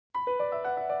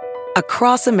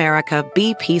Across America,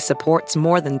 BP supports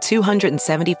more than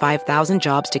 275,000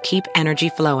 jobs to keep energy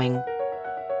flowing.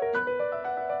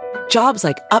 Jobs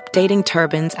like updating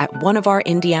turbines at one of our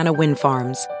Indiana wind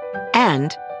farms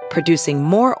and producing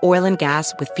more oil and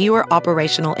gas with fewer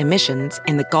operational emissions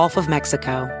in the Gulf of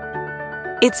Mexico.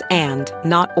 It's and,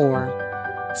 not or.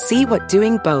 See what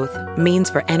doing both means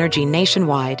for energy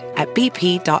nationwide at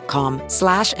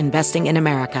bp.com/investing in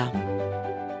America.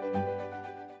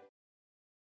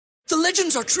 The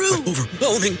legends are true.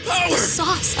 Overwhelming power! The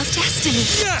sauce of destiny.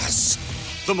 Yes!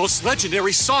 The most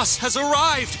legendary sauce has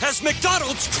arrived as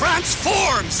McDonald's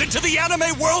transforms into the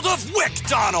anime world of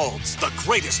WickDonald's. The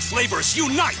greatest flavors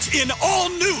unite in all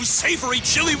new savory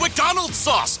chili McDonald's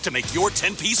sauce to make your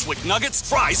 10-piece Wick Nuggets,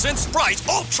 fries, and Sprite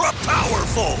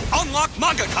ultra-powerful. Unlock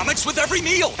manga comics with every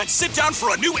meal and sit down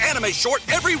for a new anime short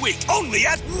every week only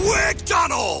at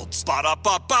WickDonald's.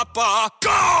 Ba-da-ba-ba-ba,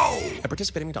 go! At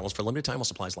participating McDonald's for a limited time while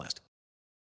supplies last.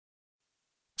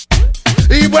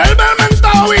 Y vuelve el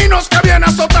mentado vinos que viene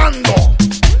azotando.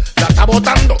 La está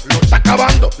botando, lo está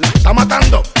acabando, la está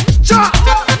matando. ¡Ya!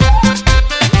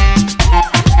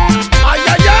 ¡Ay,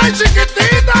 ay, ay,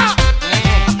 chiquitita!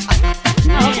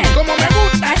 Okay. Como me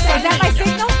gusta. Is that my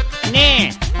signal?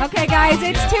 Nah. Okay, guys,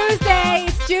 it's Tuesday.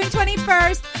 It's June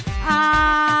 21st.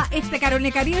 It's the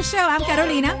Carolina Cadillo Show. I'm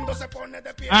Carolina.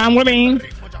 I'm Webby.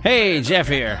 Hey, Jeff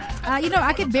here.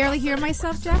 I can barely hear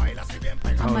myself, Jeff.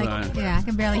 Hold on. Yeah, I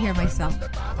can barely hear myself.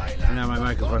 Now my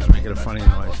microphone's making a funny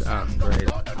noise. Oh, great.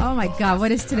 Oh, my God.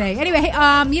 What is today? Anyway, hey,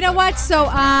 you know what? So,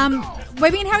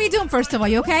 Webby, how are you doing, first of all?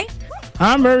 You okay?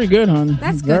 I'm very good, hon.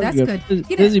 That's good. Very That's good.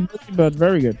 Busy, but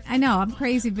very good. I know. I'm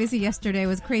crazy busy yesterday. It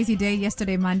was a crazy day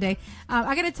yesterday, Monday.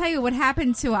 I got to tell you what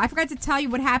happened I forgot to tell you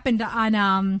what happened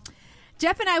on...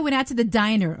 Jeff and I went out to the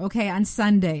diner, okay, on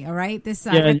Sunday, all right? You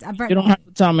don't have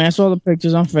to tell me. I saw the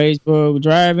pictures on Facebook,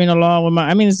 driving along with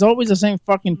it's always the same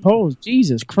fucking pose.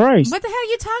 Jesus Christ. What the hell are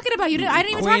you talking about? I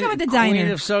didn't even talk about the diner. Queen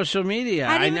of social media.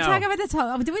 I didn't even talk about the...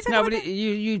 Did we talk about but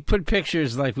you put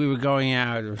pictures like we were going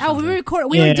out or something. Oh,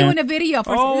 we were doing a video.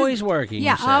 Always working.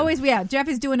 Yeah, always. Yeah, Jeff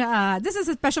is doing this is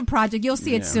a special project. You'll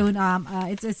see it soon.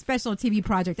 It's a special TV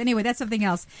project. Anyway, that's something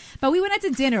else. But we went out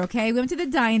to dinner, okay? We went to the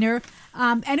diner,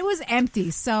 and it was empty.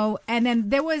 So, and then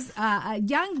there was a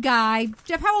young guy.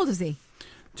 Jeff, how old is he?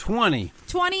 20,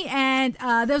 and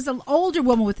there was an older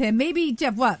woman with him. Maybe,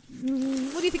 Jeff, what do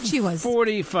you think she was?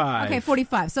 45. Okay,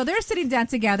 45. So they're sitting down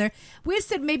together. We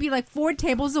sit maybe like 4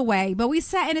 tables away, but we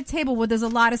sat in a table where there's a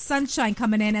lot of sunshine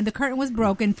coming in, and the curtain was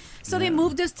broken. So they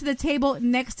moved us to the table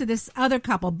next to this other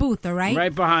couple, Booth, all right?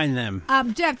 Right behind them.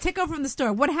 Jeff, take over from the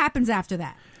story. What happens after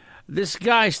that? This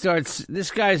guy's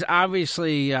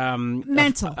obviously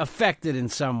mental, affected in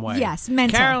some way. Yes,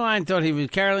 mental. Carolina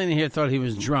here thought he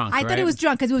was drunk. I thought he was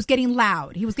drunk because he was getting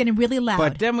loud. He was getting really loud.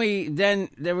 But then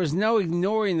there was no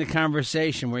ignoring the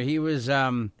conversation where he was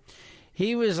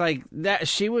like that.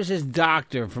 She was his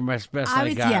doctor, from best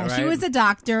I got. Yeah, right? She was a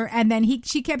doctor, and then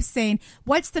she kept saying,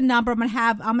 "What's the number I'm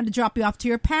gonna drop you off to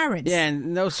your parents." Yeah,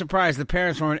 and no surprise, the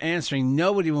parents weren't answering.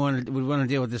 Nobody would want to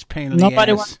deal with this pain in Nobody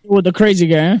the ass. wants to deal with the crazy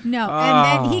guy. No, and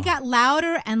then he got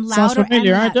louder and louder. Sounds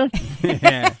familiar, and aren't you?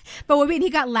 Yeah. But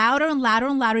he got louder and louder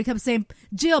and louder. He kept saying,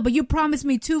 "Jill, but you promised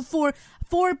me 4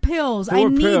 pills. I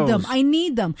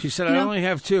need them. She said, I only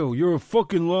have 2. You're a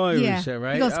fucking liar, yeah. he said,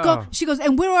 right? He goes, She goes,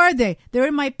 and where are they? They're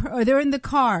in the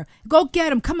car. Go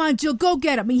get them. Come on, Jill, go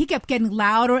get them. He kept getting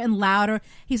louder and louder.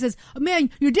 He says, man,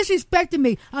 you're disrespecting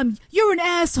me. You're an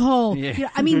asshole. Yeah,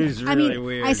 it was really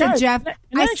weird. I said, Jeff. Can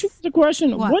I ask you the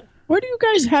question? What? Where do you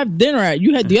guys have dinner at?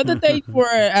 You had the other day you were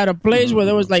at a place where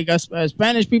there was like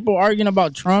Spanish people arguing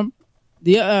about Trump.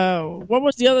 What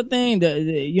was the other thing?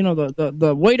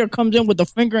 The waiter comes in with the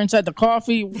finger inside the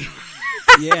coffee.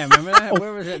 Yeah, remember that?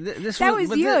 Where was it?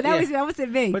 That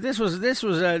wasn't me. But this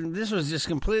was just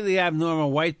completely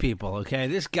abnormal white people. Okay,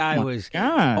 this guy was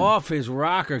off his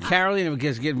rocker. Carolina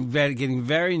was getting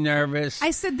very nervous.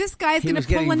 I said this guy's going to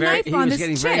pull a knife on this chick.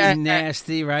 He was getting very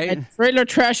nasty, right? Trailer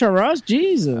trash or us,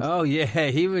 Jesus. Oh yeah,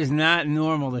 he was not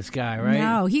normal. This guy, right?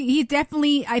 No, he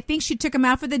definitely. I think she took him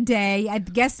out for the day. I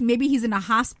guess maybe he's in a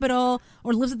hospital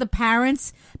or lives with the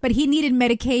parents, but he needed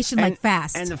medication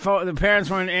fast. And the parents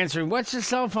weren't answering. What's his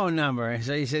cell phone number?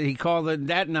 So he said he called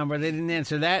that number. They didn't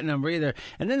answer that number either.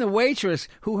 And then the waitress,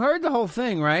 who heard the whole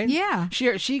thing, right? Yeah.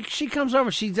 She comes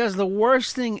over. She does the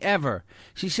worst thing ever.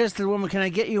 She says to the woman, "Can I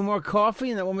get you more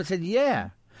coffee?" And that woman said, "Yeah."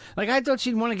 Like, I thought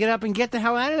she'd want to get up and get the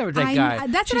hell out of there with that guy.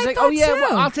 That's She's what like, I thought, "Oh yeah, too.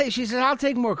 well, I'll take." She said, "I'll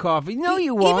take more coffee." No,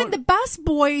 you won't. Even the bus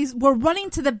boys were running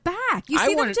to the back. You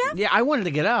see them, Jeff? Yeah, I wanted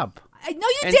to get up. No,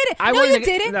 you didn't. No, you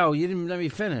didn't. No, you didn't let me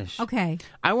finish. Okay.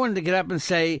 I wanted to get up and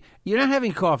say, "You're not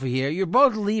having coffee here. You're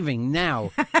both leaving now."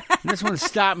 This one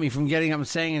stopped me from getting up and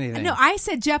saying anything. No, I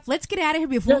said, Jeff, let's get out of here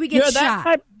before we get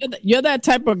shot. You're that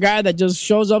type of guy that just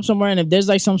shows up somewhere, and if there's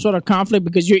like some sort of conflict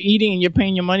because you're eating and you're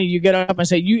paying your money, you get up and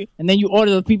say and then you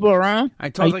order the people around. I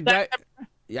told the guy.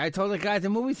 Yeah, I told the guy at the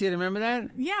movie theater. Remember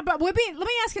that? Yeah, but let me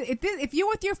ask you: if you're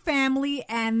with your family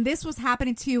and this was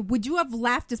happening to you, would you have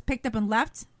left, just picked up and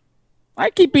left? I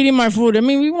keep eating my food. I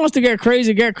mean, if he wants to get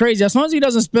crazy. As long as he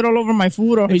doesn't spit all over my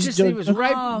food, or he was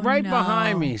right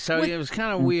behind me, so it was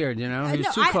kind of weird, you know. He was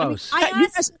too close. You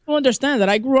guys don't understand that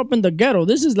I grew up in the ghetto.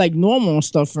 This is like normal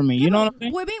stuff for me. You know what I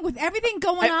mean? With everything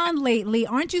going on lately,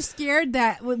 aren't you scared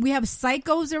that we have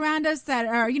psychos around us that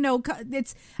are,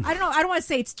 it's I don't want to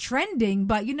say it's trending,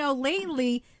 but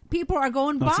lately. People are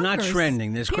going bonkers. It's not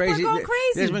trending. There's people crazy. Are going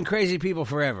crazy. There's been crazy people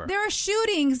forever. There are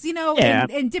shootings,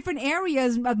 in different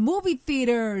areas of movie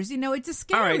theaters. It's just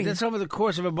scary. All right, that's over the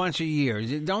course of a bunch of years.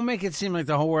 Don't make it seem like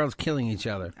the whole world's killing each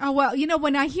other. Oh well,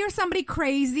 when I hear somebody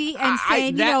crazy and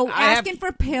saying, asking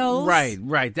for pills,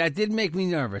 right, that did make me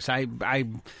nervous.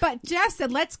 But Jeff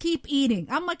said, "Let's keep eating."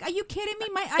 I'm like, "Are you kidding me?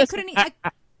 I couldn't eat."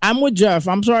 I'm with Jeff.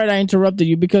 I'm sorry that I interrupted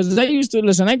you because I used to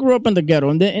listen. I grew up in the ghetto,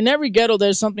 and in every ghetto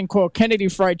there's something called Kennedy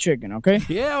Fried Chicken. Okay?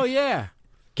 Yeah, yeah.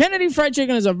 Kennedy Fried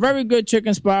Chicken is a very good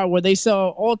chicken spot where they sell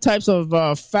all types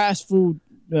of fast food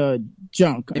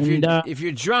junk. If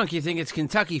you're drunk, you think it's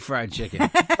Kentucky Fried Chicken.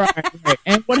 Right.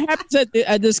 And what happens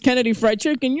at this Kennedy Fried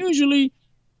Chicken? Usually,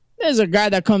 there's a guy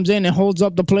that comes in and holds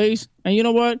up the place, and you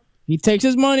know what? He takes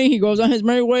his money, he goes on his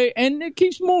merry way, and it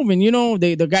keeps moving.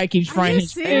 The guy keeps frying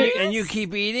his food. And you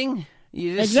keep eating?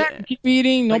 You just exactly, keep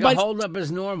eating. Nobody hold up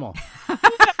as normal.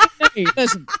 Hey,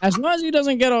 listen, as long as he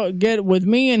doesn't get with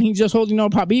me and he just holds,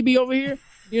 Habibi over here,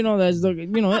 that's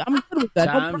I'm good with that.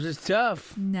 Times is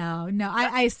tough. No,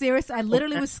 I seriously, I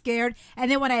literally was scared.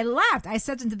 And then when I left, I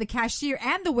said to the cashier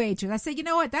and the waitress, I said, you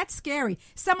know what, that's scary.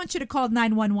 Someone should have called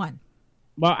 911.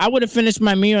 Well, I would have finished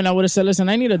my meal and I would have said, "Listen,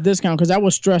 I need a discount because I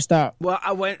was stressed out." Well,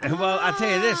 I'll tell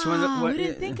you this: we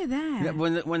didn't think of that.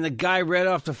 When the guy read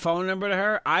off the phone number to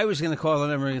her, I was going to call the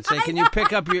number and say, "Can you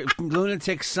pick up your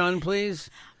lunatic son, please?"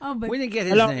 Oh, but we didn't get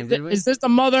his name, did we? Is this the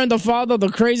mother and the father, the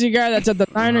crazy guy that's at the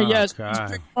diner? Yes.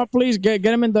 God. Pick him up, please. Get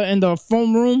him in the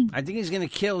phone room. I think he's going to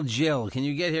kill Jill. Can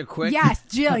you get here quick? Yes,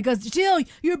 Jill. He goes, Jill,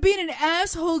 you're being an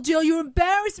asshole, Jill. You're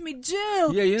embarrassing me,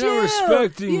 Jill. Yeah, you're not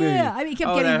respecting me. Yeah, I mean, he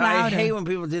kept getting louder. I hate when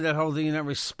people do that whole thing. You're not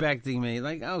respecting me.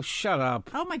 Like, oh, shut up.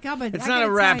 Oh my God, but it's not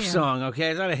a rap song, okay?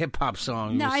 It's not a hip hop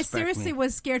song. No, I seriously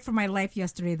was scared for my life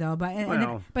yesterday, though.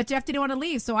 But Jeff didn't want to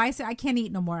leave, so I said I can't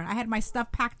eat no more. I had my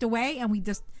stuff packed away, and we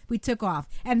took off.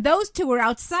 And those two were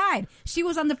outside. She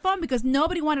was on the phone because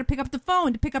nobody wanted to pick up the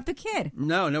phone to pick up the kid.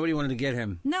 No, nobody wanted to get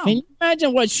him. No. Can you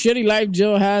imagine what shitty life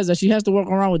Jill has that she has to walk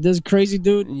around with this crazy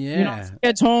dude? Yeah. She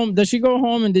gets home. Does she go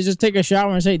home and they just take a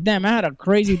shower and say, "Damn, I had a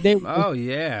crazy day"? Oh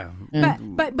yeah.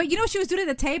 But what she was doing at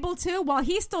the table too. While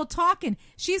he's still talking,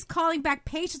 she's calling back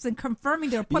patients and confirming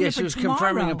their appointment. Yeah, she was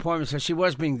confirming appointments. So she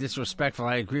was being disrespectful.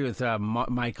 I agree with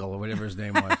Michael or whatever his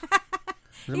name was.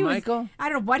 Was it Michael? I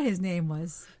don't know what his name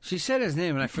was. She said his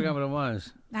name, and I forgot what it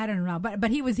was. I don't know, but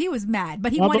he was mad.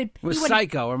 But he was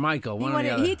Psycho or Michael.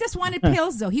 He just wanted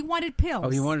pills, though. He wanted pills.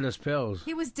 Oh, he wanted those pills.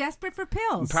 He was desperate for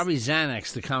pills. Probably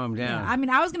Xanax to calm him down. Yeah, I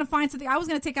mean, I was going to find something. I was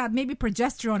going to take out maybe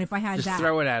progesterone if I had just that. Just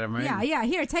throw it at him, right? Yeah.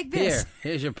 Here, take this.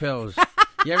 Here's your pills.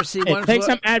 You ever see one? Take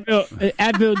some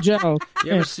Advil gel.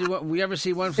 You ever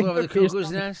see One Flew Over the Cuckoo's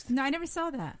Nest? No, I never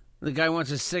saw that. The guy wants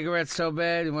a cigarette so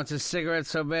bad,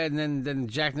 and then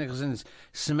Jack Nicholson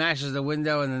smashes the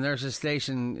window in the nurse's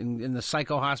station in the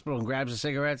psycho hospital and grabs the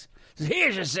cigarettes. Says,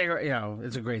 "Here's your cigarette."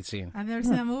 It's a great scene. I've never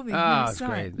seen that movie. Oh, it's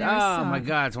great. Oh, my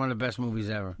God, it's one of the best movies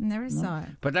ever. Never saw it.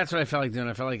 But that's what I felt like doing.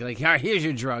 I felt like, here's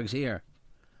your drugs, here.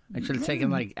 I should have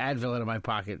taken, Advil out of my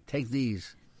pocket. Take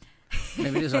these.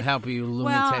 Maybe this will help you,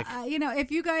 lunatic. Well,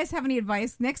 if you guys have any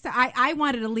advice, next time I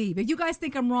wanted to leave. If you guys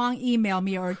think I'm wrong, email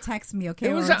me or text me, okay?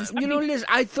 It was, Liz,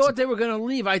 I thought they were going to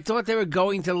leave. I thought they were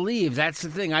going to leave. That's the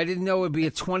thing. I didn't know it would be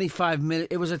a 25-minute.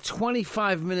 It was a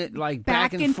 25-minute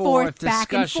back and forth discussion,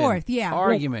 back and forth, yeah,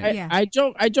 argument.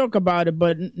 Well, I joke about it,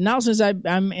 but now since I've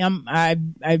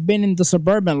been in the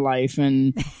suburban life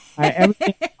and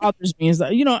everything bothers me is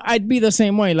that I'd be the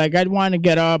same way. Like I'd want to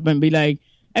get up and be like,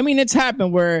 I mean, it's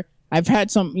happened where I've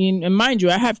had some, and mind you,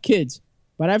 I have kids,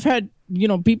 but I've had,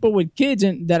 people with kids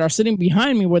that are sitting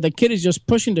behind me where the kid is just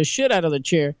pushing the shit out of the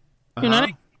chair. Uh-huh.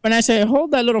 When I say,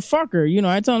 "Hold that little fucker,"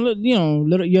 I tell him,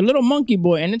 your little monkey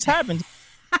boy, and it's happened.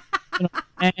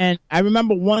 And I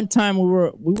remember one time we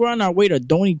were on our way to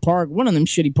Doney Park, one of them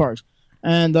shitty parks,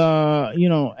 and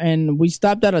and we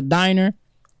stopped at a diner,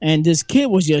 and this kid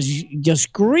was just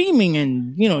screaming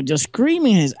and just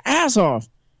screaming his ass off,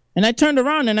 and I turned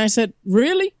around and I said,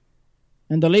 "Really?"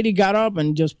 and the lady got up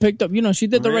and just picked up. She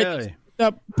did the right thing.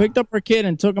 Picked up her kid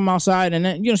and took him outside, and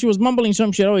then she was mumbling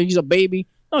some shit. Oh, he's a baby.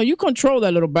 No, you control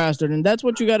that little bastard, and that's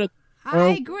what you got to. I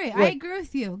agree. I agree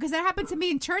with you because that happened to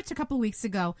me in church a couple of weeks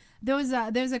ago. There's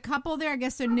a couple there. I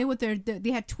guess they're new with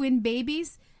they had twin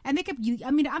babies, and they kept.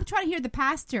 I'm trying to hear the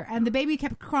pastor, and the baby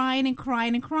kept crying and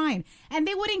crying and crying, and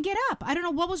they wouldn't get up. I don't know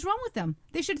what was wrong with them.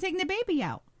 They should have taken the baby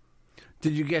out.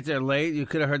 Did you get there late? You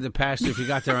could have heard the pastor if you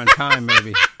got there on time,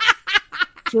 maybe.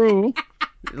 True.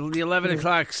 The 11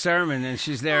 o'clock sermon, and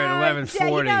she's there at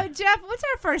 11:40. Jeff, what's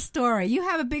our first story? You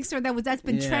have a big story that's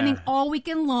been trending all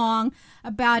weekend long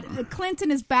about Clinton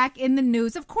is back in the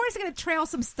news. Of course, they're going to trail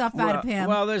some stuff out of him.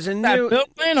 Well, there's a new Bill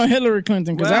Clinton or Hillary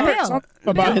Clinton? Because I heard something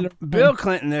about Hillary Clinton. Bill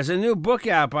Clinton. There's a new book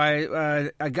out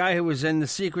by a guy who was in the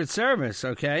Secret Service.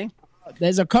 Okay,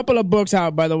 there's a couple of books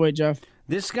out, by the way, Jeff.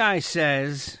 This guy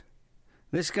says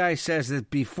that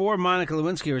before Monica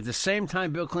Lewinsky, or at the same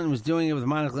time Bill Clinton was doing it with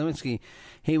Monica Lewinsky,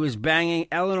 he was banging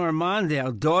Eleanor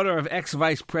Mondale, daughter of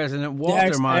ex-Vice President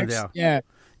Walter Mondale. Yeah,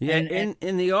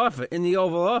 in the office, in the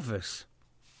Oval Office.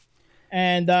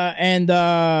 And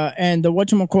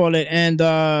whatchamacallit, and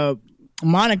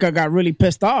Monica got really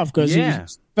pissed off because he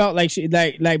felt like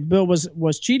like Bill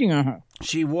was cheating on her.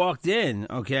 She walked in,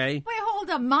 okay? Wait, hold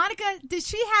up. Monica, did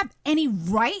she have any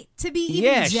right to be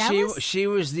even jealous? She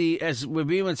was as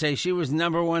we would say, she was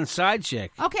number one side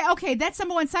chick. Okay, that's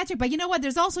number one side chick. But you know what?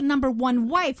 There's also number one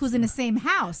wife who's in the same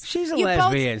house. She's a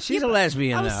lesbian. She's a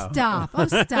lesbian, though. Oh,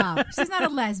 stop. She's not a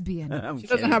lesbian. She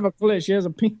doesn't have a clit. She has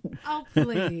a penis. Oh,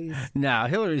 please. No,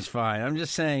 Hillary's fine. I'm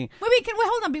just saying. Wait,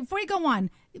 hold on. Before you go on,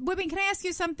 can I ask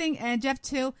you something, and Jeff,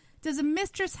 too? Does a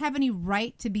mistress have any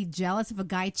right to be jealous if a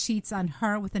guy cheats on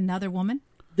her with another woman?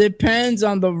 Depends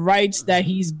on the rights that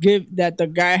that the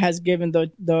guy has given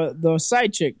the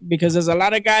side chick, because there's a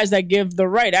lot of guys that give the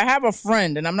right. I have a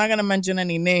friend, and I'm not gonna mention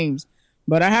any names,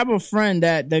 but I have a friend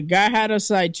that the guy had a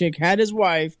side chick, had his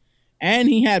wife, and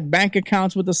he had bank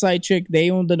accounts with the side chick. They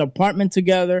owned an apartment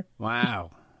together. Wow.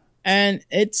 And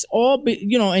it's all,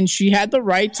 and she had the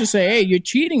right to say, "Hey, you're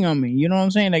cheating on me." You know what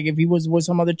I'm saying? Like if he was with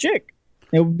some other chick.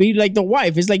 It would be like the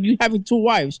wife. It's like you having two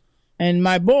wives. And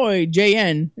my boy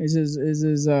JN is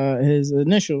his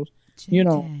initials. You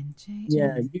know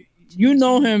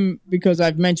him because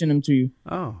I've mentioned him to you.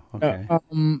 Oh, okay.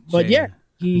 But he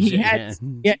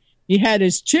had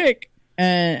his chick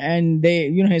and they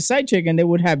his side chick, and they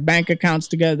would have bank accounts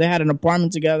together. They had an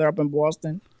apartment together up in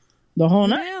Boston. The whole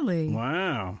night. Really?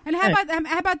 Wow. And how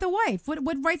about the wife?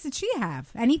 What rights did she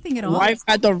have? Anything at all? The wife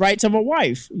had the rights of a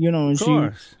wife. Of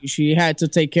course. She had to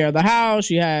take care of the house.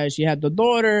 She had the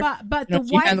daughter. But the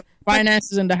wife had the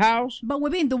finances in the house. But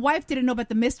the wife didn't know about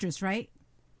the mistress, right?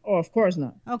 Oh, of course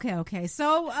not. Okay.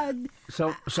 So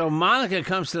Monica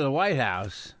comes to the White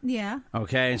House. Yeah.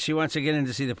 Okay, and she wants to get in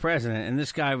to see the president, and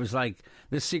this guy was like,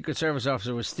 this Secret Service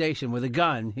officer was stationed with a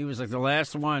gun. He was like the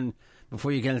last one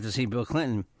before you get in to see Bill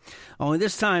Clinton. Only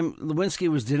this time, Lewinsky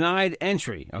was denied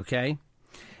entry, okay?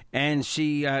 And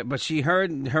but she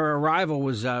heard her arrival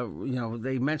was,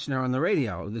 they mentioned her on the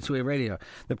radio, the two-way radio.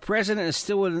 The president is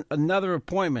still with another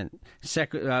appointment,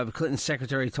 Clinton's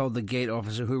secretary told the gate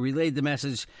officer, who relayed the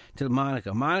message to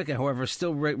Monica. Monica, however,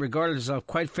 still regarded herself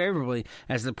quite favorably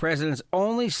as the president's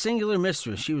only singular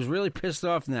mistress. She was really pissed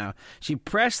off now. She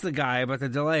pressed the guy about the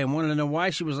delay and wanted to know why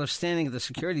she was left standing at the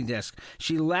security desk.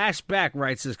 She lashed back,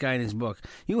 writes this guy in his book.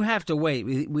 You have to wait.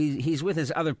 He's with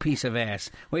his other piece of ass.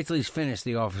 Wait till he's finished,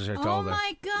 the officer told her. Oh,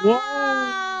 my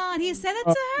God. He said it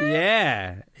to her?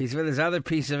 Yeah. He's with his other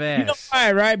piece of ass. You know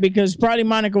why, right? Because probably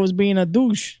Monica was being a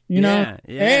douche, know?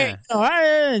 Yeah.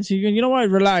 Hey, you know what?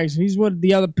 Relax. He's with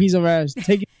the other piece of ass.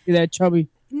 Take it to that chubby.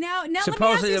 Now,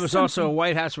 supposedly there was also a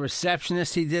White House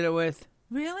receptionist he did it with.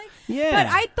 Really? Yeah. But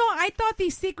I thought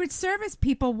these Secret Service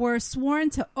people were sworn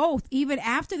to oath even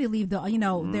after they leave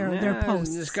their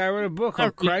posts. This guy wrote a book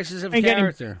called Crisis of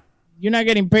Character. You're not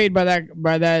getting paid by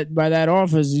that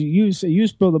office. You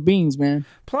spill the beans, man.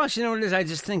 Plus, you know what it is? I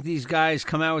just think these guys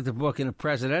come out with the book in a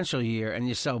presidential year, and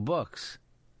you sell books.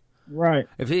 Right.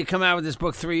 If he had come out with this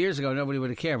book 3 years ago, nobody would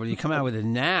have cared. But you come out with it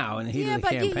now in the heat of the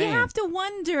campaign. Yeah, but you have to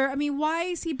wonder. I mean, why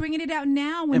is he bringing it out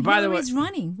now when Hillary's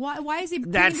running? Why is he?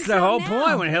 That's the whole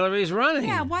point when Hillary's running.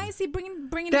 Yeah. Why is he bringing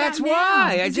it out now? That's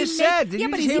why I just said. Yeah,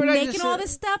 but is he making all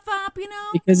this stuff up?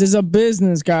 Because it's a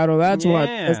business, Caro. That's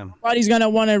why. Nobody's gonna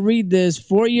want to read this.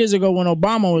 4 years ago when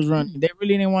Obama was running, they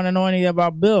really didn't want to know anything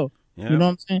about Bill. You know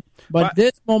what I'm saying? But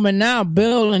this moment now,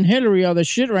 Bill and Hillary are the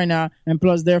shit right now, and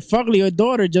plus their fugly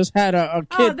daughter just had a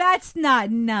kid. Oh, that's not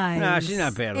nice. No, she's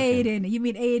not bad looking. Aiden. You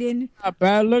mean Aiden Not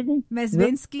bad looking.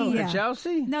 Mesvinsky? Oh, Yeah.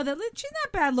 Chelsea? No, she's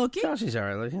not bad looking. Chelsea's all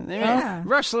right looking. Yeah.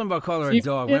 Rush Limbaugh called her a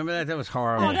dog. Remember that? That was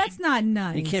horrible. Oh, that's not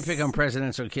nice. You can't pick on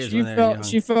presidential kids She when they're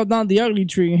young. fell down the ugly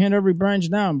tree and hit every branch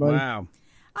down, buddy. Wow.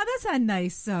 Oh, that's not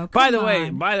nice. So, By come the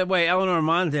on. way, Eleanor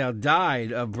Mondale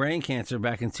died of brain cancer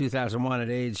back in 2001 at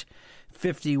age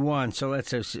 51. So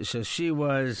she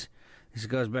was. This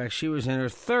goes back. She was in her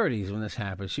 30s when this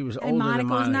happened. She was And older than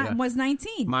Monica. was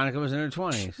 19. Monica was in her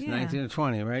 20s, Yeah. 19 or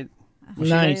 20, right? Was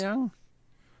she Nice. that young?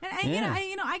 And Yeah.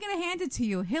 I gotta hand it to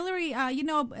you. Hillary,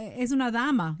 es una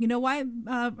dama. You know why,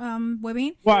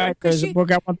 Webin? Why? Because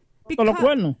Porque aguantó los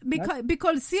cuernos.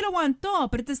 because sí lo aguantó,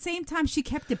 but at the same time, she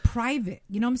kept it private.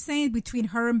 You know what I'm saying? Between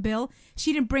her and Bill,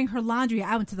 she didn't bring her laundry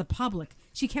out into the public.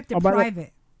 She kept it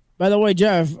private. By the way,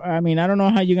 Jeff, I mean, I don't know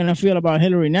how you're gonna feel about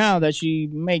Hillary now that she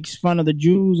makes fun of the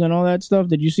Jews and all that stuff.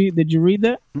 Did you read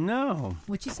that? No.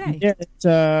 What'd you say? Yeah, it's, Who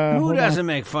hold doesn't on.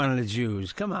 make fun of the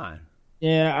Jews? Come on.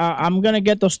 Yeah, I'm gonna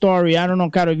get the story. I don't know,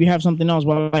 Caro, if you have something else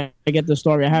while I get the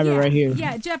story. I have it right here.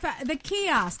 Yeah, Jeff, the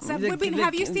kiosks. Have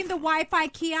you seen the Wi-Fi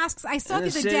kiosks? I saw In the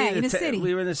other day in the city.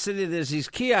 We were in the city. There's these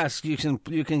kiosks. You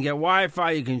can get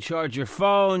Wi-Fi. You can charge your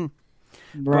phone.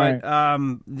 Right.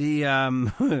 But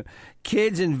the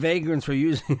kids and vagrants were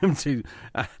using them to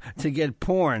get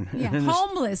porn. Yeah, And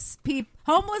this-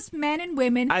 homeless men and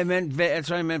women. that's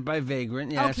what I meant by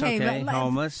vagrant. Yeah, okay. but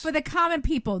Homeless. for the common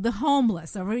people, the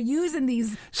homeless, are using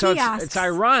these So kiosks. it's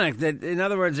ironic that, in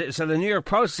other words, so the New York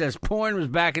Post says porn was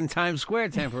back in Times Square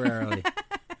temporarily.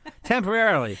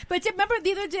 Temporarily. But remember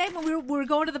the other day when we were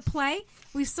going to the play,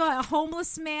 we saw a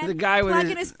homeless man The guy with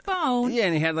plugging his phone. Yeah,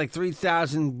 and he had like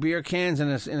 3,000 beer cans in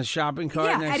a shopping cart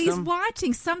Yeah, next and to he's him.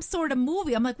 watching some sort of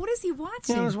movie. I'm like, what is he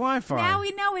watching? Yeah, it was Wi-Fi. Now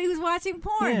we know he was watching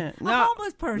porn. Yeah, A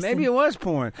homeless person. Maybe it was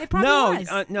porn. It probably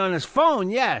was. No, on his phone,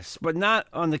 yes, but not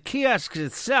on the kiosk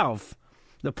itself.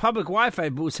 The public Wi-Fi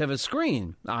booths have a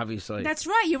screen, obviously. That's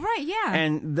right. You're right. Yeah.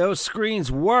 And those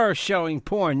screens were showing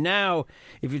porn. Now,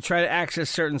 if you try to access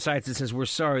certain sites, it says, "We're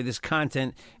sorry, this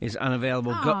content is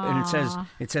unavailable." And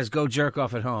it says, "Go jerk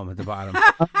off at home" at the bottom.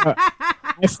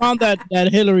 I found that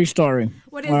Hillary story.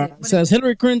 What is it? It says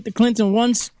Hillary Clinton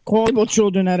once called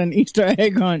children at an Easter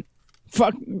egg hunt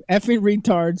 "fuck effing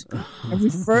retards" and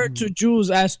referred to Jews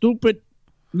as stupid.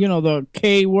 You know, the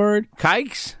K word.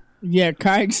 Kikes? Yeah,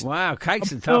 kikes. Wow,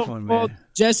 kike's a tough one, Called man.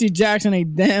 Jesse Jackson a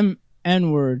damn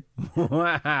N-word.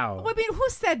 Wow. I mean, who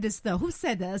said this though? Who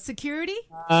said that? Security?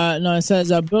 No, it says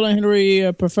Bill and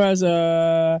Hillary prefers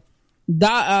Dolly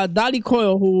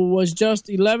Coyle, who was just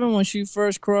 11 when she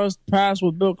first crossed paths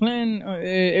with Bill Clinton.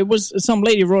 It was some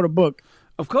lady wrote a book.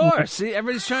 Of course. See,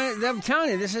 everybody's trying. I'm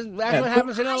telling you, that's what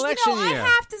happens in an election year.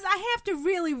 I have to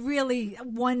really, really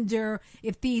wonder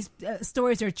if these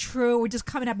stories are true or just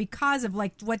coming out because of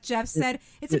like what Jeff said.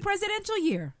 It's a presidential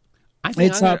year. I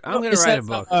think I'm going to write a says,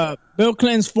 book. Bill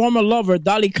Clinton's former lover,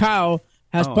 Dolly Coyle,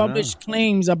 has Oh, published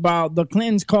claims about the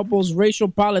Clinton couple's racial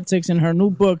politics in her new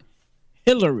book,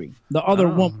 Hillary, the other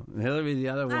woman. Hillary, the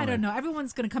other woman. I don't know.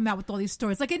 Everyone's going to come out with all these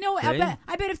stories. Like, I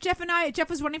bet if Jeff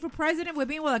was running for president, we're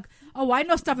like, oh, I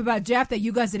know stuff about Jeff that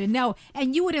you guys didn't know.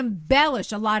 And you would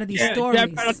embellish a lot of these stories.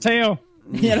 Jeff got a tail.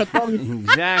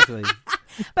 Exactly.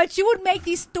 But you would make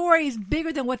these stories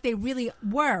bigger than what they really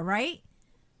were, right?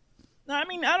 I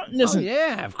mean, I don't listen. Oh,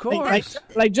 yeah, of course.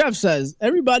 Like Jeff says,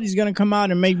 everybody's going to come out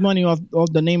and make money off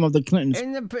the name of the Clintons.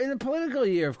 In the political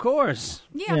year, of course.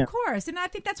 Yeah, of course. And I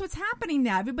think that's what's happening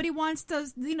now. Everybody wants to,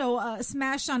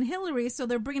 smash on Hillary, so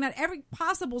they're bringing out every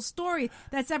possible story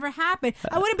that's ever happened.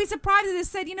 I wouldn't be surprised if they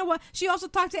said, you know what, she also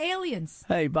talked to aliens.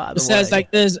 Hey, by the It says like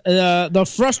this: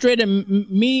 the frustrated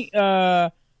me,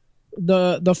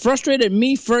 the frustrated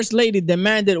me first lady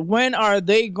demanded, when are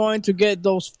they going to get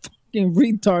those fucking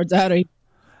retards out of here?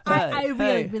 I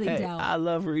really doubt. I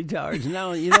love retards.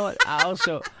 No, you know what? I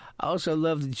also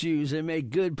love the Jews. They make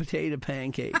good potato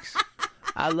pancakes.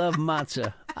 I love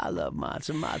matzah.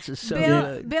 Matzah's so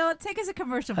good. Bill, take us a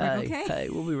commercial break, okay? Hey,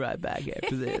 we'll be right back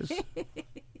after this.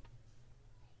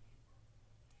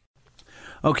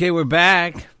 Okay, we're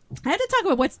back. I have to talk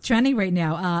about what's trending right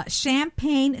now.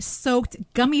 Champagne-soaked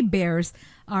gummy bears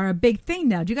are a big thing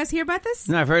now. Did you guys hear about this?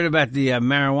 No, I've heard about the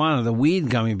marijuana, the weed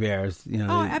gummy bears.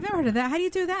 I've never heard of that. How do you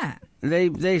do that?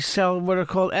 They sell what are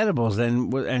called edibles,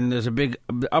 and there's a big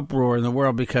uproar in the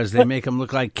world because they make them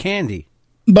look like candy.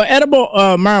 But edible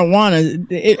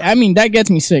marijuana, that gets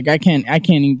me sick. I can't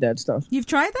eat that stuff. You've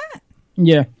tried that?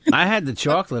 Yeah, I had the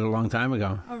chocolate a long time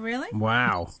ago. Oh, really?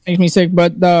 Wow, makes me sick.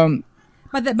 But the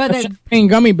champagne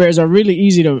gummy bears are really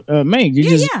easy to make. You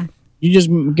You just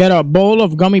get a bowl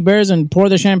of gummy bears and pour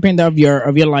the champagne of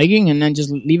your liking, and then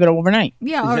just leave it overnight.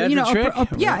 Yeah, Is or that you the know, trick?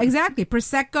 yeah, exactly.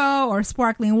 Prosecco or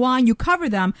sparkling wine, you cover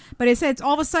them. But it says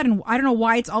all of a sudden, I don't know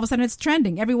why it's all of a sudden it's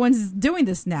trending. Everyone's doing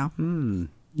this now.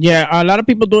 Yeah, a lot of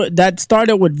people do it. That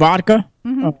started with vodka.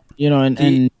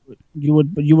 And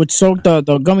you would soak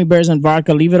the gummy bears in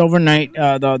vodka, leave it overnight.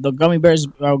 The gummy bears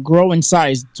grow in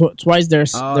size twice their.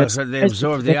 Oh, so they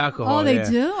absorb the alcohol. Oh, they yeah.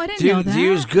 do? I didn't know that. Do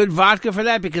you use good vodka for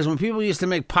that? Because when people used to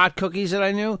make pot cookies that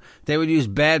I knew, they would use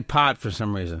bad pot for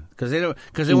some reason because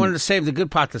they wanted to save the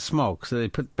good pot to smoke, so they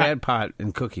put bad pot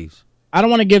in cookies. I don't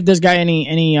want to give this guy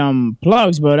any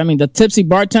plugs, but I mean, the Tipsy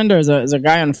Bartender is a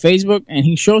guy on Facebook, and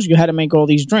he shows you how to make all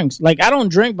these drinks. Like, I don't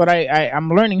drink, but I'm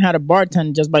learning how to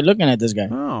bartend just by looking at this guy.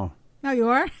 Oh. No, you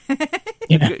are?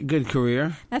 Good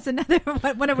career. That's another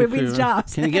one of Webin's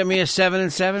jobs. Can you get me a 7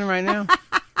 and 7 right now?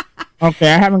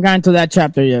 Okay, I haven't gotten to that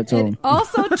chapter yet. So. And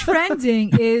also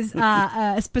trending is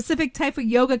a specific type of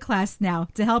yoga class now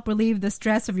to help relieve the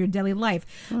stress of your daily life.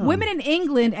 Women in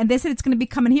England, and they said it's going to be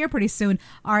coming here pretty soon,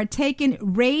 are taking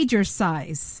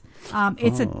Ragercise.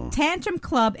 It's a tantrum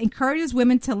club, encourages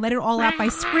women to let it all out by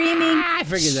screaming,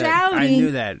 shouting, I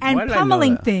knew that. and Why did I know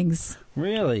pummeling that? things.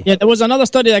 Really? Yeah, there was another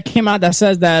study that came out that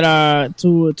says that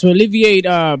to alleviate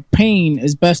pain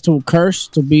is best to curse,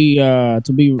 to be. That's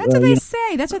what they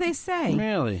say. That's what they say.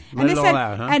 Really? And Let it they all said,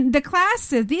 out, huh? and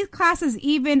these classes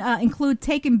even include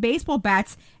taking baseball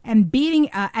bats and beating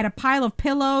at a pile of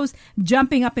pillows,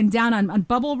 jumping up and down on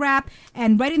bubble wrap,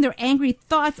 and writing their angry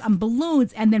thoughts on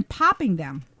balloons and then popping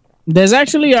them. There's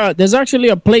actually a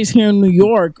place here in New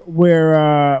York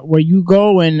where you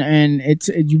go and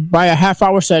you buy a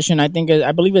half-hour session. I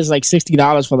believe it's like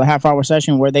 $60 for the half-hour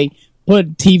session, where they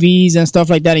put TVs and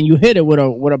stuff like that, and you hit it with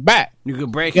a bat. You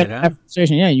could break it, huh?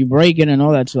 Yeah, you break it and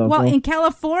all that stuff. Well, bro. in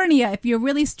California, if you're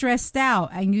really stressed out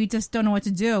and you just don't know what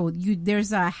to do,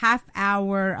 there's a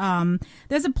half-hour.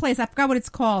 There's a place, I forgot what it's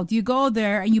called. You go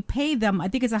there and you pay them. I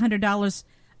think it's $100.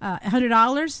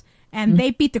 And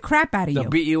they beat the crap out of you. They'll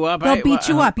beat you up? They'll beat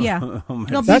you up, yeah.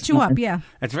 They'll beat you up, yeah.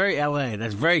 That's very L.A.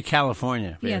 That's very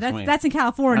California. Yeah, that's in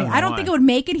California. I don't think it would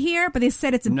make it here, but they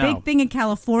said it's a No. big thing in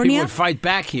California. People would fight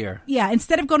back here. Yeah,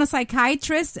 instead of going to a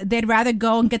psychiatrist, they'd rather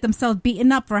go and get themselves beaten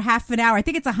up for half an hour. I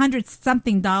think it's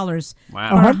 $100-something. Wow.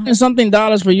 $100-something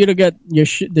for you to get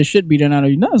the shit beaten out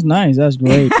of you. That's nice. That's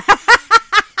great.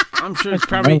 I'm sure it's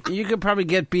probably you could probably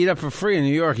get beat up for free in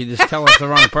New York. You just tell us the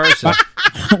wrong person.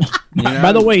 You know?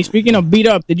 By the way, speaking of beat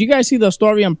up, did you guys see the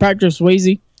story on Patrick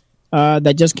Swayze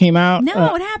that just came out? No,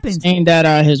 what happened? Saying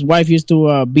that his wife used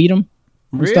to beat him.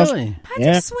 Really?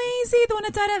 Patrick Swayze, the one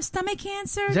that died of stomach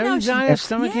cancer? Is that he died of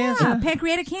stomach cancer?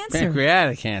 Pancreatic cancer.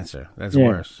 Pancreatic cancer. That's Yeah.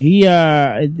 worse. He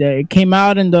it came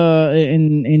out in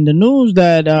the news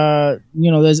that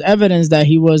there's evidence that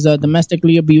he was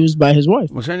domestically abused by his wife.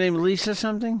 Was her name Lisa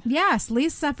something? Yes,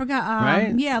 Lisa, I forgot.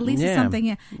 Right? Yeah, Lisa Yeah. something.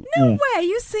 Yeah. No way,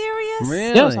 you serious?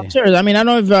 Really? Yes, I'm serious. I mean, I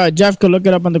don't know if Jeff could look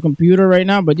it up on the computer right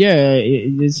now, but yeah,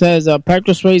 it says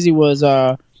Patrick Swayze was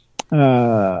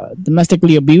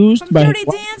domestically abused From by Dirty his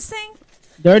wife. Dancing?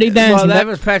 Dirty Dancing. Well, that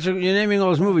was Patrick. You're naming all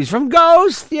those movies. From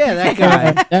Ghost? Yeah,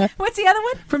 that guy. What's the other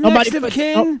one? From Nobody Next of put-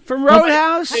 Kin? no- From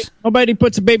Roadhouse? Nobody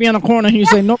puts a baby on a corner and you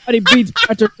say, nobody beats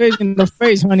Patrick Swayze in the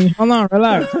face, honey. Hold on,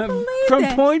 relax. I don't believe From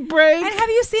that. Point Break? And have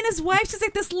you seen his wife? She's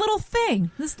like this little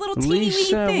thing, this little teeny weeny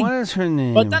Lisa, thing. what is her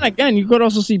name? But then again, you could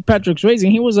also see Patrick Swayze.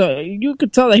 And you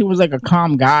could tell that he was like a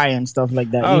calm guy and stuff like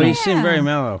that. Oh, you know? he seemed very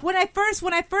mellow. When I first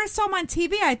saw him on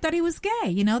TV, I thought he was gay.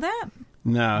 You know that?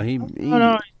 No, he No,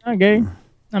 he's not gay.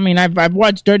 I mean, I've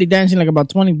watched Dirty Dancing like about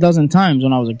 20 dozen times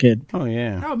when I was a kid. Oh,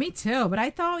 yeah. Oh, me too. But I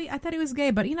thought he was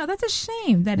gay. But that's a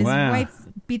shame that his Wow. wife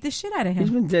beat the shit out of him. He's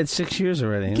been dead 6 years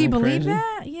already. Can you Isn't believe crazy?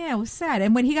 that? Yeah, it was sad.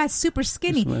 And when he got super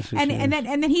skinny, Just last 6 and years.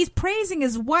 then he's praising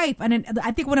his wife. And then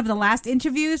I think one of the last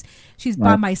interviews, she's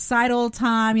by my side all the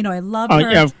time. I love Oh,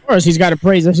 her. yeah, of course. He's got to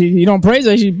praise her. You don't praise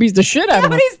her, she beats the shit out Yeah, of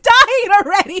but him. he's dying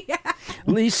already.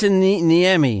 Lisa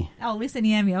Niemi. Oh, Lisa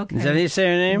Niemi. Okay. Is that how you say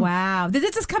her name? Wow. Did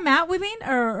it just come out with me?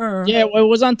 Or Yeah, well, it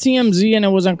was on TMZ and it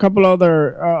was on a couple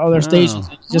other stations.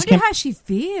 It I just wonder came how she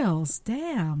feels.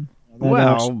 Damn.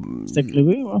 Well,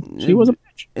 she was a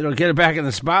bitch. it'll get her back in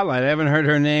the spotlight. I haven't heard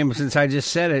her name since I just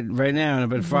said it right now in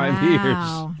about 5 years.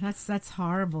 Wow. That's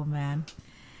horrible, man.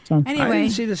 So, I Anyway.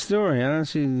 didn't see the story. I don't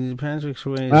see Patrick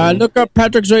Swayze. look up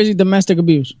Patrick Swayze domestic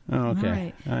abuse. Oh,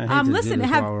 okay. All right. I hate to Listen, do this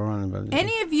have while we're on, but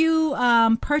any of you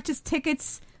purchased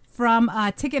tickets from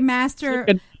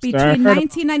Ticketmaster between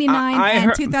 1999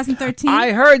 and 2013.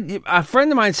 I heard a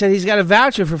friend of mine said he's got a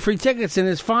voucher for free tickets in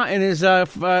his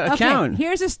account.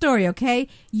 Here's the story, okay?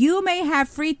 You may have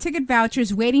free ticket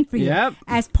vouchers waiting for you. Yep.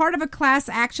 As part of a class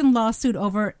action lawsuit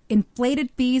over inflated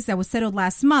fees that was settled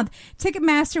last month,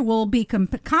 Ticketmaster will be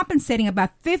compensating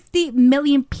about 50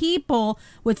 million people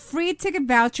with free ticket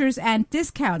vouchers and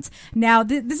discounts. Now,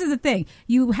 this is the thing.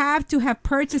 You have to have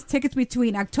purchased tickets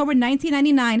between October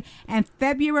 1999 and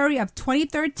February of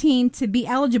 2013 to be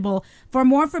eligible. For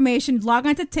more information, log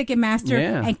on to Ticketmaster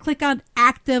and click on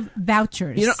active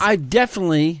vouchers. You know, I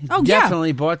definitely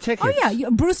bought tickets. Oh, yeah.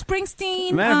 Bruce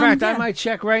Springsteen. Matter of fact, I might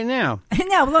check right now.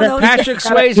 No, Patrick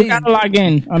Swayze. You gotta log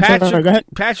in. I'm sorry, go ahead.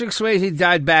 Patrick Swayze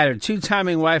died battered.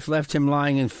 Two-timing wife left him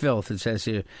lying in filth, it says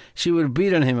here. She would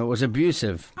beat on him. It was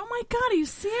abusive. Oh, my God. Are you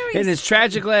serious? In his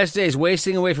tragic last days,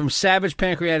 wasting away from savage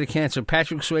pancreatic cancer,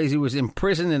 Patrick Swayze was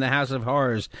imprisoned in a house of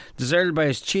horrors, deserted by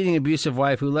his cheating, abusive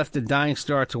wife who left the dying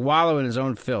star to wallow in his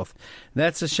own filth.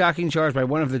 That's a shocking charge by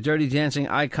one of the Dirty Dancing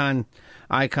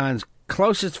icon's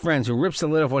closest friends, who rips the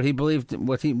lid off what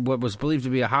was believed to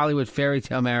be a Hollywood fairy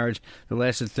tale marriage that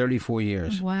lasted 34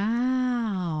 years.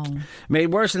 Wow. Made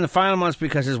worse in the final months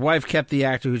because his wife kept the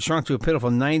actor, who shrunk to a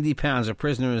pitiful 90 pounds, a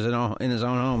prisoner in his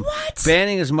own home. What?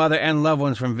 Banning his mother and loved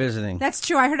ones from visiting. That's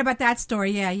true. I heard about that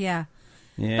story. Yeah.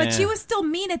 But she was still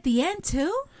mean at the end,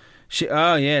 too?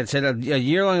 It said a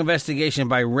year-long investigation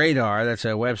by Radar, that's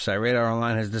a website, Radar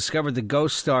Online, has discovered the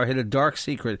ghost star hid a dark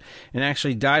secret and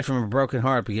actually died from a broken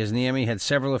heart because Niemi had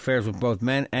several affairs with both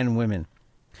men and women.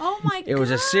 Oh, my God. It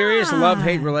was a serious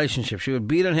love-hate relationship. She would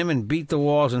beat on him and beat the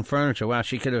walls and furniture. Wow,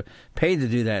 she could have paid to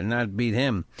do that and not beat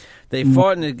him. They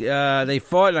fought,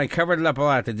 and I covered it up a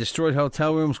lot. They destroyed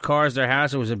hotel rooms, cars, their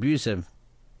house. It was abusive.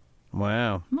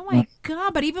 Wow. Oh, my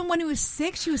God. But even when he was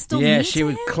sick, she was still mean to she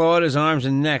would him? claw at his arms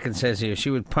and neck, it says here. She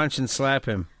would punch and slap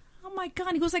him. Oh, my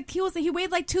God. He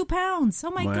weighed like 2 pounds.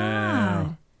 Oh, my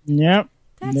God. Yep.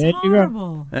 That's There you go.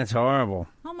 horrible. That's horrible.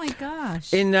 Oh, my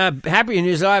gosh. In happier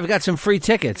news, though, I've got some free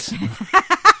tickets.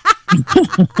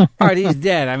 All right, he's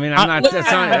dead. I mean,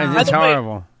 it's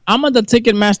horrible. I'm on the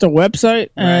Ticketmaster website,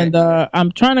 and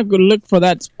I'm trying to go look for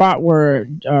that spot where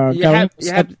you have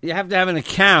to have an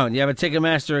account. You have a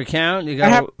Ticketmaster account.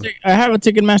 I have a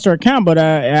Ticketmaster account, but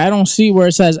I don't see where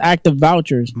it says active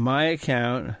vouchers. My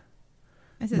account.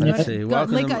 Let's see.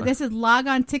 This is log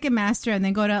on Ticketmaster and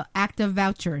then go to active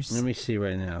vouchers. Let me see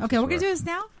right now. Okay, we're gonna do this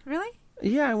now. Really?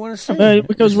 Yeah, I want to see.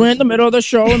 Because we're in the middle of the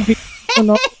show and people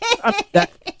know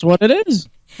that's what it is.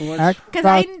 Because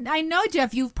I know,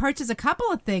 Jeff, you've purchased a couple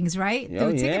of things, right?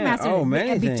 Oh, through Ticketmaster. Oh,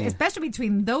 many things. Especially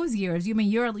between those years. You mean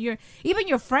you're even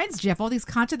your friends, Jeff, all these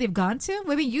concerts they've gone to?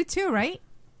 Maybe you too, right?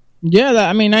 Yeah,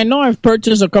 I know I've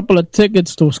purchased a couple of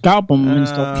tickets to scalp them and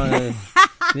stuff.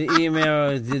 The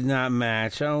email did not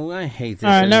match. Oh, I hate this. All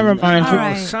right, never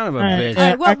mind. Son of a bitch.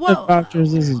 Active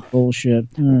vouchers, this is bullshit.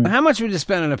 How much would you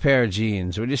spend on a pair of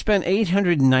jeans? Would you spend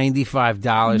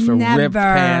 $895 for ripped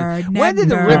pants? When did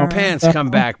the ripped pants come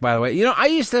back, by the way? You know,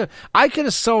 I could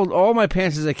have sold all my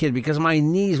pants as a kid because my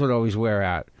knees would always wear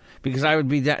out. Because I would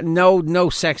be no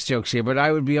sex jokes here, but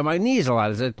I would be on my knees a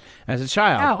lot as a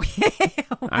child.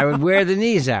 Oh, I would wear the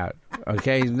knees out.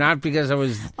 Okay, not because I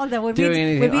was doing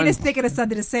anything. We're is thinking of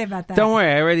something to say about that. Don't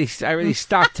worry, I already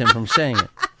stopped him from saying it.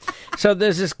 So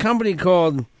there's this company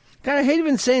called. God, I hate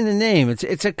even saying the name.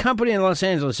 It's a company in Los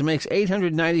Angeles that makes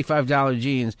 $895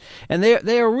 jeans, and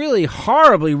they are really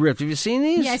horribly ripped. Have you seen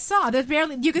these? Yeah, I saw. There's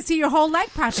barely you can see your whole leg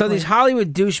practically. So these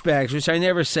Hollywood douchebags, which I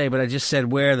never say, but I just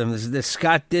said wear them. There's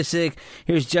Scott Disick.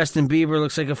 Here's Justin Bieber,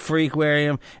 looks like a freak wearing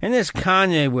them, and there's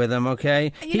Kanye with them.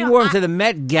 Okay, he wore them to the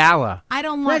Met Gala. I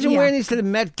don't imagine wearing these to the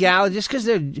Met Gala just because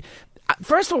they're.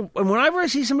 First of all, whenever I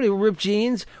see somebody with ripped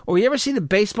jeans, or you ever see the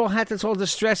baseball hat that's all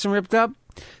distressed and ripped up,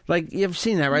 like you've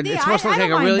seen that, right? Yeah, it's supposed to look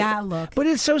like a really, that look. But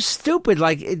it's so stupid.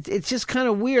 Like it's just kind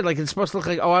of weird. Like it's supposed to look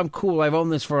like, oh, I'm cool. I've owned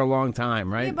this for a long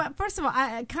time, right? Yeah, but first of all,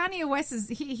 Kanye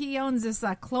West he owns this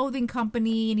clothing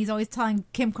company, and he's always telling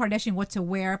Kim Kardashian what to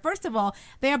wear. First of all,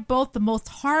 they are both the most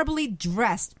horribly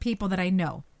dressed people that I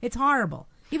know. It's horrible.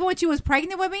 Even when she was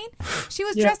pregnant with me, she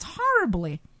was dressed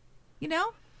horribly. You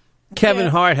know. Kevin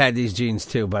Hart had these jeans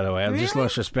too, by the way. I just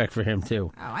lost respect for him too.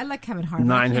 Oh, I like Kevin Hart.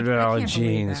 $900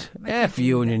 jeans. F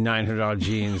you and your $900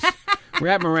 jeans.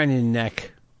 Wrap them around your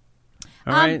neck.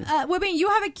 All right. Women, you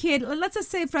have a kid. Let's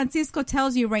just say Francisco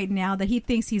tells you right now that he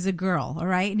thinks he's a girl, all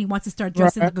right, and he wants to start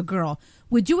dressing like a girl.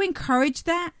 Would you encourage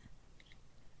that?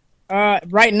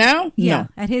 Right now? Yeah,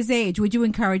 no. at his age, would you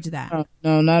encourage that?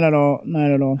 No, not at all.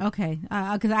 Not at all. Okay,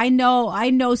 because I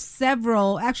know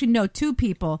several, actually no, 2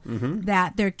 people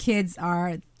that their kids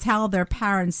tell their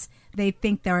parents they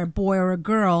think they're a boy or a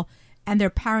girl, and their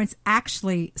parents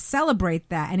actually celebrate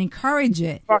that and encourage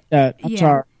it. Fuck that. I'm Yeah.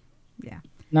 sorry. Yeah.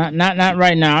 Not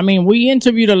right now. I mean, we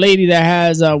interviewed a lady that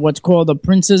has what's called a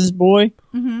princess boy,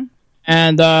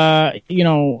 and you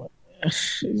know,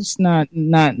 it's not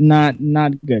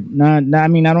good. I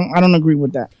mean, I don't agree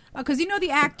with that. Because you know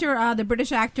the actor, the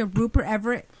British actor Rupert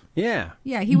Everett. Yeah.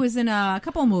 Yeah, he was in a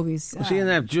couple of movies. Was he in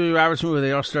that Julia Roberts movie where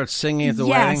they all start singing at the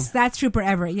wedding? Yes, that's Rupert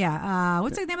Everett. Yeah.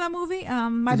 What's the name of that movie?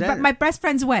 that- My best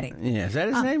friend's wedding. Yeah, is that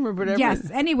his name, Rupert Everett? Yes.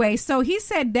 Anyway, so he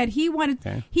said that he wanted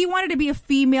to be a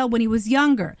female when he was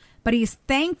younger, but he's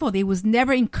thankful that he was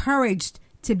never encouraged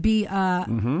to be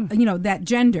that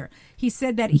gender. He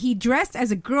said that he dressed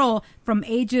as a girl from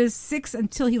ages 6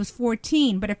 until he was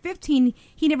 14, but at 15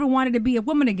 he never wanted to be a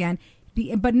woman again.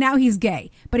 But now he's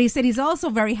gay. But he said he's also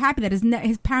very happy that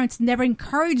his parents never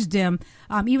encouraged him,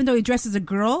 even though he dressed as a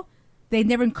girl. They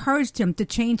never encouraged him to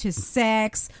change his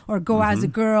sex or go out as a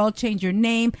girl, change your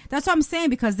name. That's what I'm saying,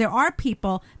 because there are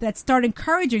people that start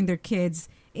encouraging their kids.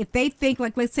 If they think,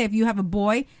 like, let's say if you have a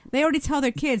boy, they already tell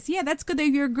their kids, yeah, that's good that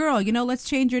you're a girl. You know, let's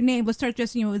change your name. Let's start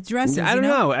dressing you with dresses. I don't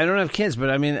know. I don't have kids, but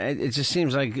I mean, it just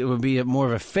seems like it would be more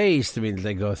of a phase to me that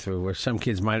they go through, where some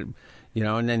kids might, you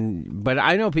know, and then. But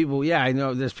I know people. Yeah, I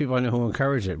know there's people I know who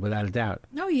encourage it without a doubt.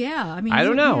 Oh yeah, I mean, I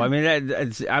don't know. Yeah. I mean,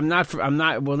 I'm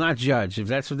not. Will not judge. If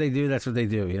that's what they do, that's what they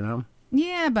do. You know.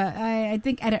 Yeah, but I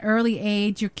think at an early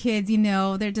age, your kids, you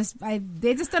know, they just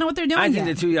don't know what they're doing. I think yet.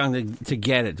 they're too young to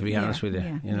get it. To be honest with you,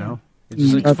 yeah, you know. It's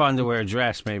just like fun to wear a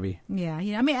dress, maybe. Yeah,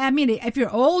 I mean, if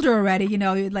you're older already, you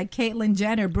know, like Caitlyn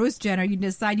Jenner, Bruce Jenner, you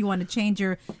decide you want to change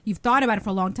you've thought about it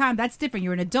for a long time. That's different.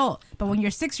 You're an adult. But when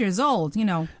you're 6 years old, you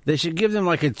know. They should give them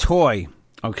like a toy,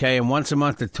 okay? And once a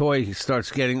month, the toy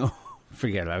starts getting. Oh,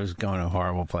 forget it. I was going to a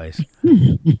horrible place.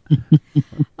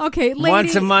 Okay, lady.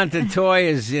 Once a month, the toy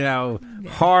is, you know,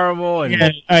 horrible. And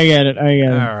I get it.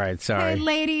 all right, sorry. Hey,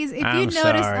 ladies, if I'm you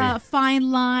notice sorry. a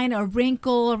fine line, a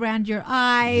wrinkle around your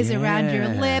eyes, around your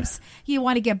Yeah. lips, you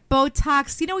want to get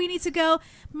Botox, you know where you need to go?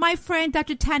 My friend,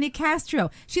 Dr. Tanya Castro.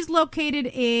 She's located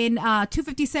in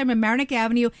 257 Mamaroneck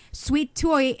Avenue, Suite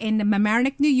 208 in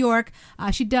Mamaroneck, New York.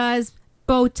 She does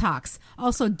Botox,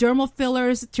 also dermal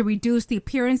fillers to reduce the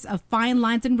appearance of fine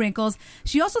lines and wrinkles.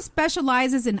 She also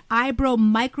specializes in eyebrow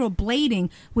microblading,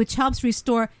 which helps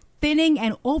restore thinning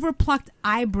and overplucked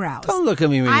eyebrows. Don't look at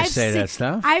me when you say that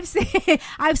stuff. I've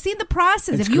seen the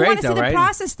process. It's if you great, want to see though, the right?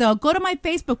 process, though, go to my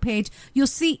Facebook page. You'll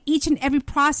see each and every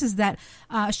process that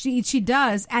she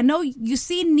does. I know you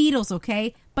see needles,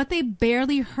 okay, but they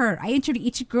barely hurt. I interviewed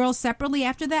each girl separately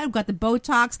after that. We've got the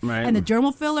Botox Right. and the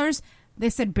dermal fillers. They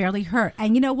said barely hurt.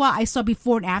 And you know what? I saw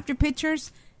before and after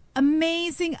pictures.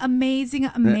 Amazing, amazing,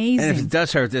 amazing. And if it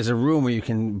does hurt, there's a room where you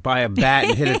can buy a bat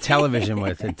and hit a television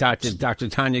with it. Dr.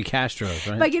 Tanya Castro's,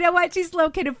 right? But you know what? She's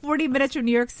located 40 minutes from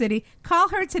New York City. Call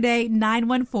her today,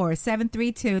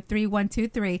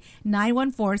 914-732-3123,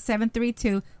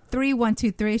 914-732-3123.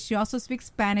 She also speaks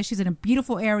Spanish. She's in a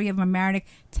beautiful area of Mamaroneck.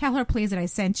 Tell her, please, that I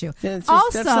sent you. Yeah,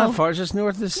 also, that's not far. It's just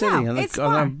north of the city No, on, it's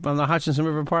on the Hutchinson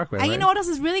River Parkway. and right? you know what else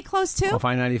is really close to? Off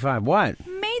I-95. What?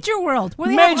 Major World, where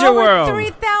they Major have over World.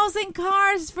 3,000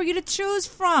 cars for you to choose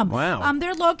from. Wow.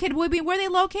 They're located, where are they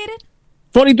located?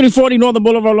 4340 Northern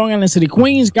Boulevard, Long Island City,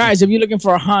 Queens. Guys, if you're looking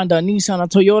for a Honda, a Nissan, a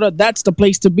Toyota, that's the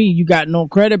place to be. You got no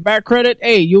credit, bad credit.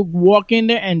 Hey, you walk in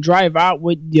there and drive out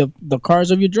with the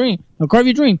cars of your dream. The car of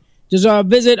your dream. Just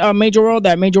visit Major World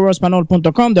at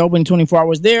majorworldspanol.com. They're open 24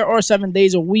 hours there or 7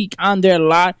 days a week on their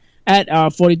lot at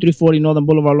 4340 Northern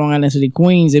Boulevard, Long Island City,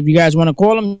 Queens. If you guys want to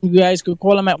call them, you guys could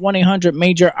call them at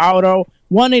 1-800-MAJOR-AUTO,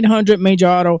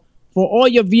 1-800-MAJOR-AUTO. For all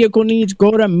your vehicle needs,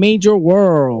 go to Major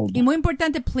World. Y muy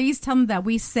importante, please tell them that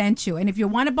we sent you. And if you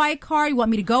want to buy a car, you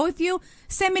want me to go with you,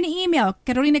 send me an email,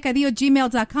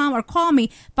 carolinacadillo@gmail.com, or call me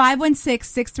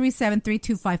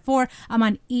 516-637-3254. I'm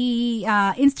on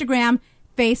Instagram,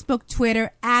 Facebook,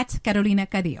 Twitter, at Carolina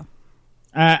Cadillo.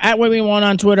 At Webin1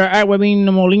 on Twitter, at Webin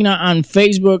Molina on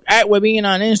Facebook, at Webin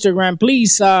on Instagram.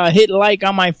 Please hit like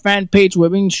on my fan page,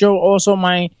 Webin Show. Also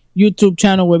my YouTube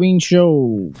channel, Webin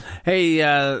Show. Hey, you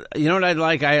know what I'd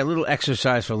like? A little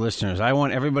exercise for listeners. I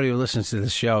want everybody who listens to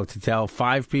this show to tell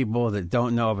 5 people that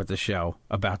don't know about the show.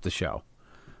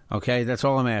 Okay, that's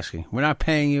all I'm asking. We're not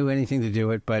paying you anything to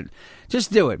do it, but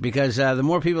just do it, because the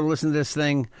more people listen to this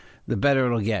thing, the better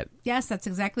it'll get. Yes, that's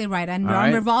exactly right. And All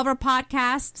on right. Revolver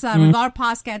Podcasts,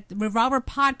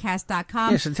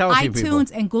 revolverpodcast.com, Yeah, so tell a few people.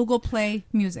 iTunes, and Google Play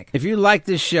Music. If you like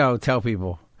this show, tell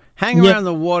people. Hang around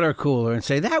the water cooler and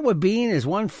say, that Wabine is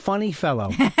one funny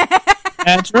fellow.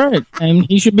 That's right. And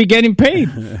he should be getting paid.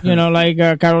 You know, like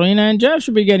Carolina and Jeff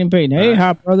should be getting paid. Hey,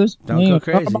 Hot Brothers. Don't go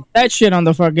crazy. Talk about that shit on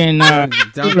the fucking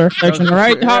section, all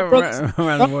right, Hot Brothers?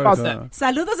 Talk about that.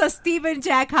 Saludos a Stephen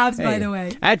Jack Hobbs, by the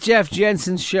way. At Jeff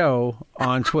Jensen Show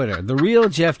on Twitter. The Real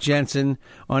Jeff Jensen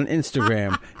on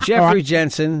Instagram. Jeffrey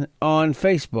Jensen on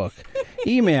Facebook.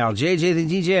 Email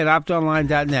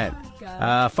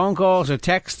jjthedj@optonline.net. Phone calls or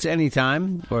texts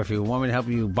anytime. Or if you want me to help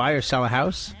you buy or sell a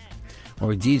house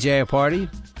or DJ a party.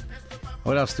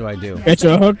 What else do I do? Get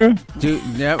you a hooker?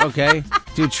 Okay.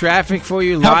 Do traffic for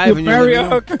you Help live you in your marry living a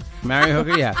room. hooker? Marry a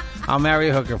hooker? Yeah. I'll marry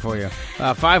a hooker for you.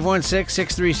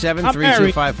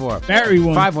 516-637-3254. Marry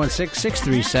one.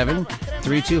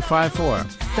 516-637-3254.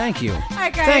 Thank you. All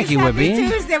right, guys, Thank you, happy Wibby.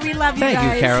 Tuesday. We love you Thank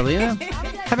guys. you, Carolina.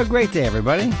 Have a great day,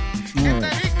 everybody.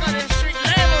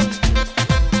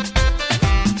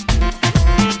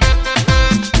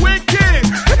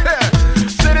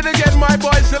 My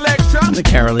boy Selector. The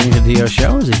Carolina Cadillo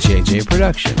Show is a JJ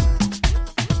production.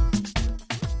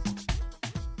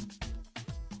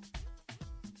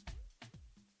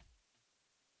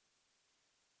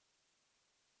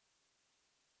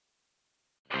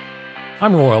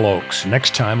 I'm Royal Oakes.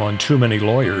 Next time on Too Many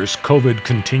Lawyers, COVID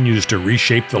continues to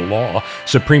reshape the law.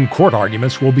 Supreme Court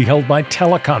arguments will be held by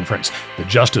teleconference. The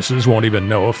justices won't even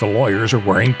know if the lawyers are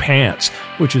wearing pants,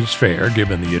 which is fair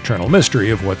given the eternal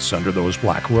mystery of what's under those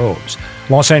black robes.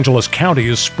 Los Angeles County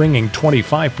is springing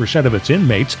 25% of its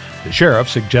inmates. The sheriff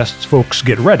suggests folks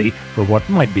get ready for what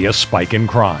might be a spike in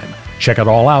crime. Check it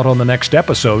all out on the next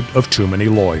episode of Too Many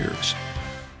Lawyers.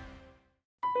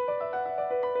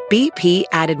 BP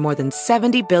added more than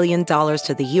 $70 billion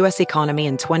to the U.S. economy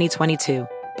in 2022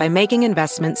 by making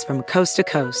investments from coast to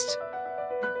coast.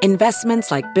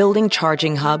 Investments like building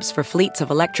charging hubs for fleets of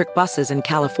electric buses in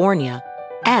California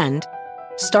and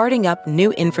starting up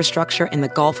new infrastructure in the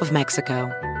Gulf of Mexico.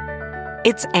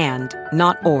 It's and,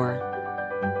 not or.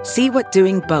 See what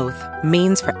doing both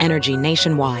means for energy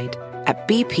nationwide at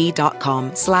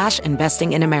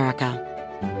bp.com/investing in America.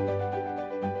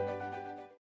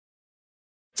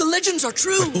 The legends are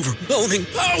true. Overwhelming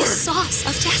power! The sauce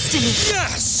of destiny.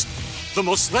 Yes! The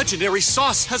most legendary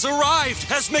sauce has arrived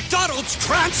as McDonald's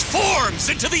transforms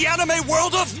into the anime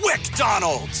world of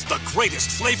WickDonald's. The greatest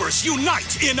flavors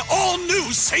unite in all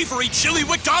new savory chili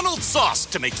McDonald's sauce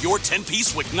to make your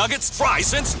 10-piece Wick Nuggets,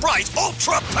 fries, and Sprite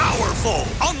ultra-powerful.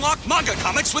 Unlock manga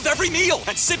comics with every meal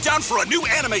and sit down for a new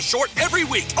anime short every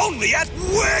week only at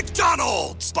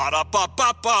WickDonald's.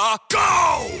 Ba-da-ba-ba-ba,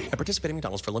 go! At participating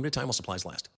McDonald's for a limited time while supplies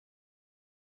last.